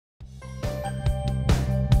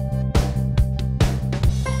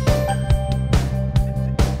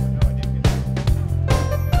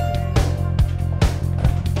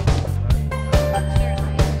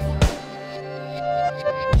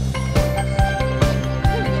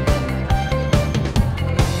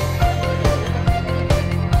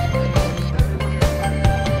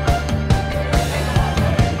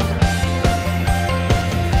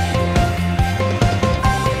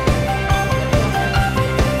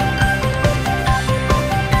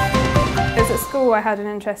school I had an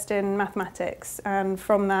interest in mathematics, and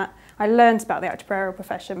from that I learned about the actuarial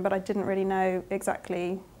profession, but I didn't really know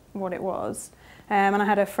exactly what it was. And I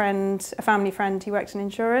had a family friend, he worked in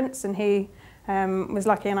insurance, and he was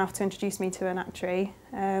lucky enough to introduce me to an actuary.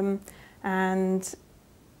 And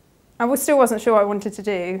I still wasn't sure what I wanted to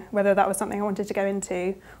do, whether that was something I wanted to go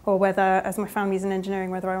into, or whether, as my family's in engineering,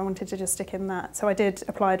 whether I wanted to just stick in that. So I did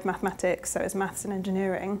applied mathematics, so it was maths and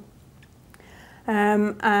engineering.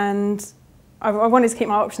 And I wanted to keep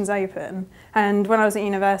my options open. And when I was at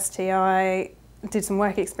university, I did some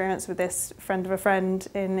work experience with this friend of a friend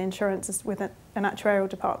in insurance with an actuarial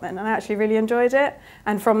department, and I actually really enjoyed it.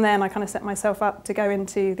 And from then I kind of set myself up to go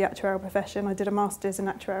into the actuarial profession. I did a master's in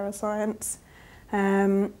actuarial science.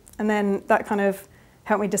 And then that kind of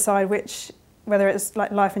helped me decide whether it's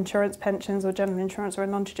like life insurance, pensions or general insurance, or a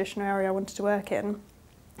non-traditional area I wanted to work in.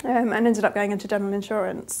 And ended up going into general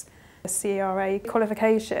insurance. A CERA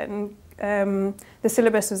qualification, the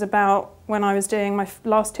syllabus was about when I was doing my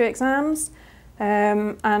last 2 exams.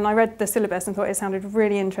 And I read the syllabus and thought it sounded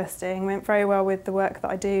really interesting, went very well with the work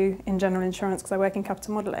that I do in general insurance because I work in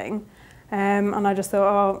capital modelling. And I just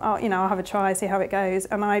thought, I'll have a try, see how it goes.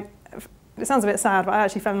 And it sounds a bit sad, but I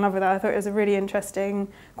actually fell in love with it. I thought it was a really interesting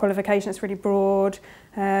qualification. It's really broad,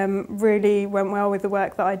 really went well with the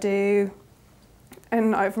work that I do.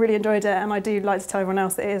 And I've really enjoyed it, and I do like to tell everyone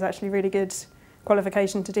else that it is actually a really good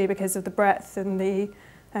qualification to do because of the breadth and the,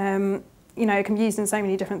 it can be used in so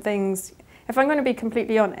many different things. If I'm going to be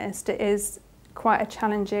completely honest, it is quite a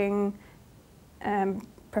challenging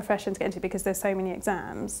profession to get into because there's so many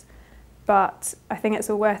exams. But I think it's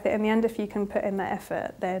all worth it in the end if you can put in that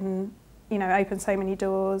effort. Then it opens so many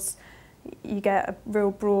doors. You get a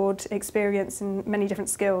real broad experience in many different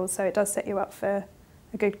skills, so it does set you up for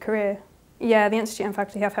a good career. Yeah, the Institute and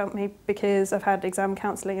faculty have helped me because I've had exam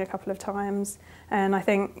counselling a couple of times, and I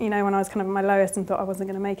think, when I was kind of at my lowest and thought I wasn't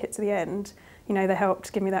going to make it to the end, they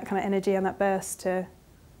helped give me that kind of energy and that burst to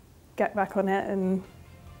get back on it and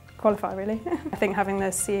qualify, really. I think having the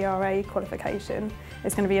CERA qualification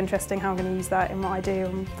is going to be interesting how I'm going to use that in what I do,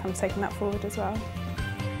 and kind of taking that forward as well.